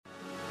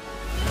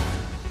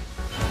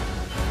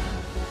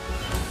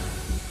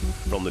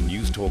From the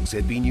News Talk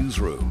ZB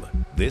Newsroom,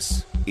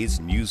 this is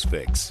News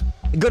Fix.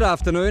 Good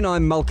afternoon,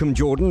 I'm Malcolm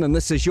Jordan and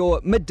this is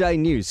your Midday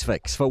News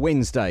Fix for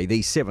Wednesday,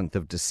 the 7th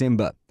of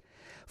December.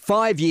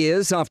 5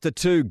 years after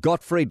two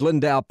Gottfried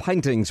Lindau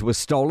paintings were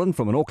stolen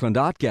from an Auckland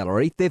art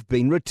gallery, they've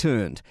been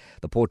returned.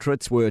 The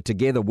portraits were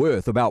together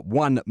worth about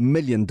 $1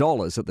 million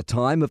at the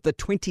time of the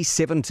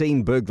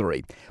 2017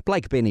 burglary.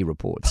 Blake Benny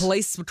reports.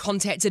 Police were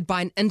contacted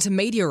by an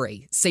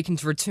intermediary seeking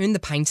to return the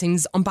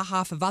paintings on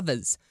behalf of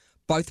others.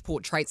 Both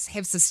portraits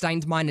have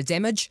sustained minor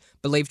damage,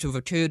 believed to have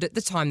occurred at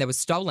the time they were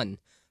stolen.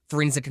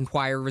 Forensic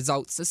inquiry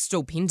results are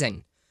still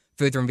pending.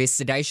 Further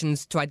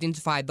investigations to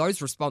identify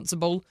those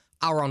responsible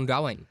are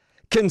ongoing.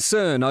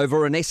 Concern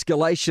over an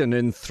escalation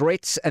in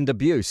threats and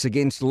abuse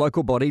against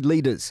local body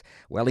leaders.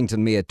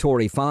 Wellington Mayor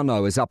Tori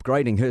Whanau is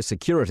upgrading her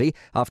security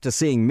after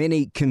seeing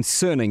many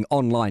concerning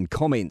online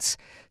comments.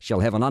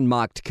 She'll have an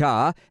unmarked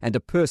car and a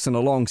person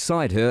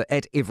alongside her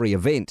at every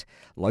event.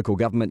 Local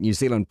Government New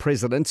Zealand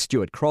President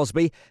Stuart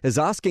Crosby is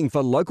asking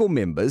for local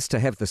members to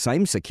have the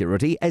same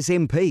security as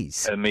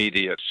MPs.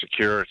 Immediate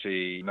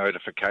security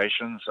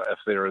notifications if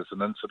there is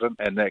an incident,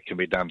 and that can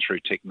be done through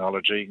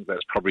technology.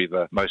 That's probably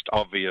the most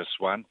obvious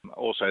one.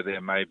 Also,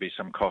 there may be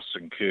some costs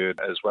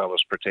incurred as well as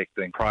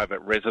protecting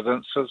private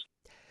residences.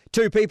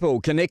 Two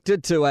people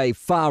connected to a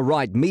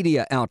far-right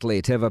media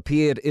outlet have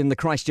appeared in the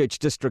Christchurch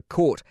District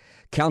Court.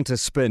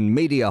 Counterspin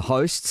media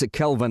hosts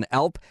Kelvin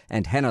Alp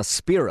and Hannah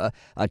Spira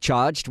are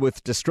charged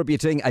with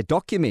distributing a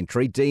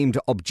documentary deemed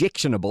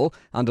objectionable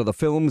under the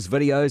Films,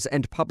 Videos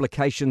and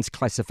Publications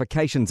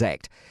Classifications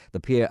Act. The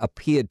pair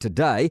appeared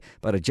today,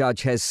 but a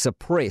judge has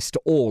suppressed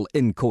all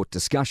in-court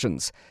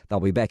discussions. They'll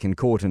be back in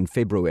court in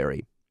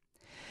February.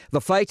 The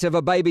fate of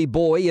a baby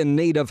boy in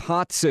need of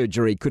heart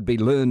surgery could be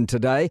learned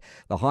today.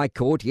 The High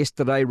Court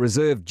yesterday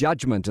reserved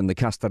judgment in the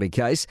custody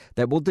case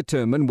that will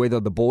determine whether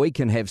the boy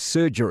can have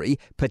surgery,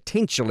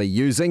 potentially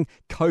using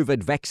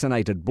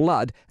COVID-vaccinated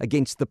blood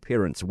against the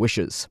parents'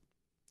 wishes.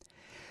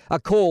 A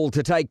call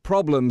to take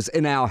problems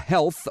in our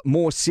health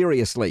more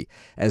seriously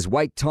as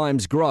wait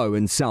times grow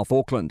in South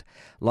Auckland.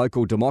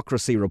 Local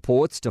Democracy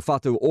reports Te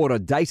Whatu Ora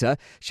data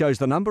shows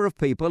the number of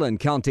people in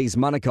counties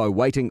Manukau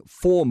waiting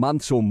 4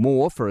 months or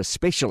more for a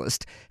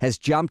specialist has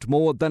jumped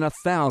more than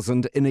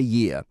 1,000 in a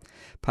year.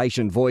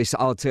 Patient Voice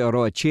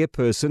Aotearoa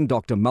chairperson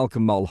Dr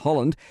Malcolm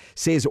Mulholland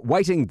says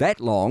waiting that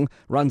long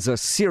runs a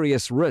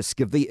serious risk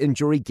of the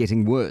injury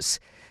getting worse.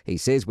 He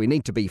says we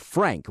need to be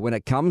frank when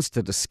it comes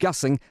to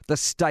discussing the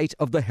state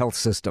of the health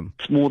system.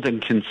 It's more than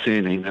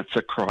concerning, it's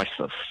a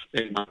crisis.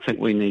 And I think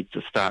we need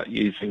to start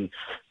using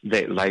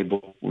that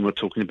label when we're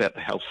talking about the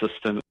health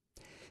system.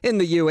 In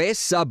the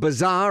US, a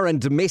bizarre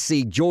and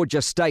messy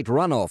Georgia state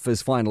runoff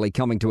is finally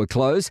coming to a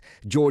close.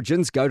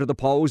 Georgians go to the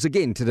polls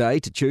again today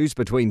to choose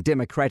between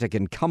Democratic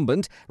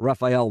incumbent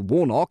Raphael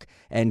Warnock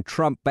and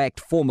Trump-backed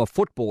former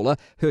footballer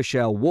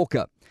Herschel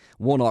Walker.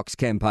 Warnock's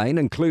campaign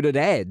included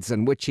ads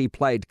in which he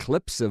played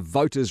clips of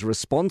voters'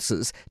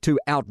 responses to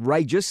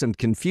outrageous and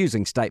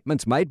confusing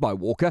statements made by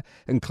Walker,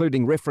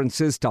 including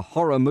references to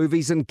horror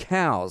movies and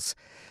cows.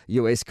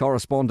 US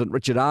correspondent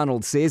Richard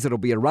Arnold says it'll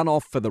be a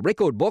runoff for the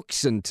record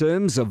books in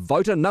terms of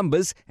voter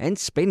numbers and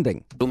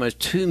spending. Almost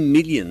 2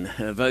 million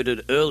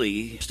voted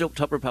early. Still,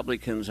 top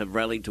Republicans have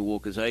rallied to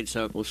Walker's aid,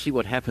 so we'll see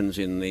what happens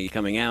in the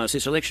coming hours.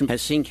 This election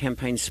has seen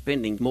campaign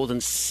spending more than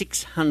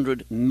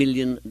 $600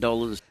 million.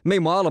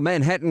 Meanwhile, a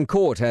Manhattan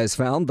court has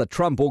found the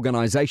Trump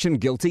organisation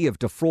guilty of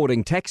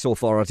defrauding tax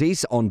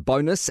authorities on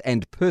bonus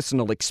and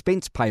personal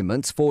expense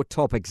payments for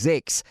top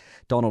execs.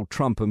 Donald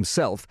Trump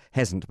himself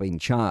hasn't been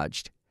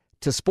charged.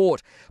 To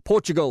sport,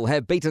 Portugal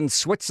have beaten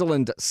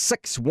Switzerland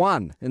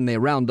 6-1 in their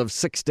round of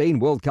 16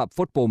 World Cup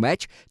football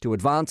match to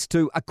advance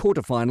to a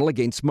quarter-final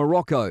against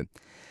Morocco.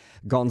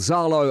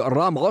 Gonzalo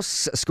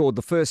Ramos scored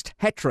the first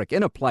hat-trick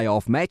in a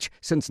playoff match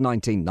since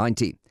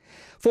 1990.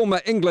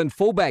 Former England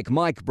fullback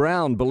Mike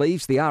Brown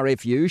believes the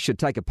RFU should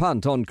take a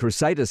punt on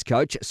Crusaders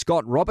coach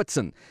Scott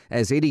Robertson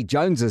as Eddie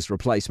Jones's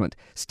replacement.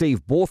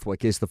 Steve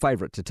Borthwick is the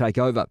favourite to take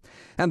over.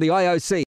 And the IOC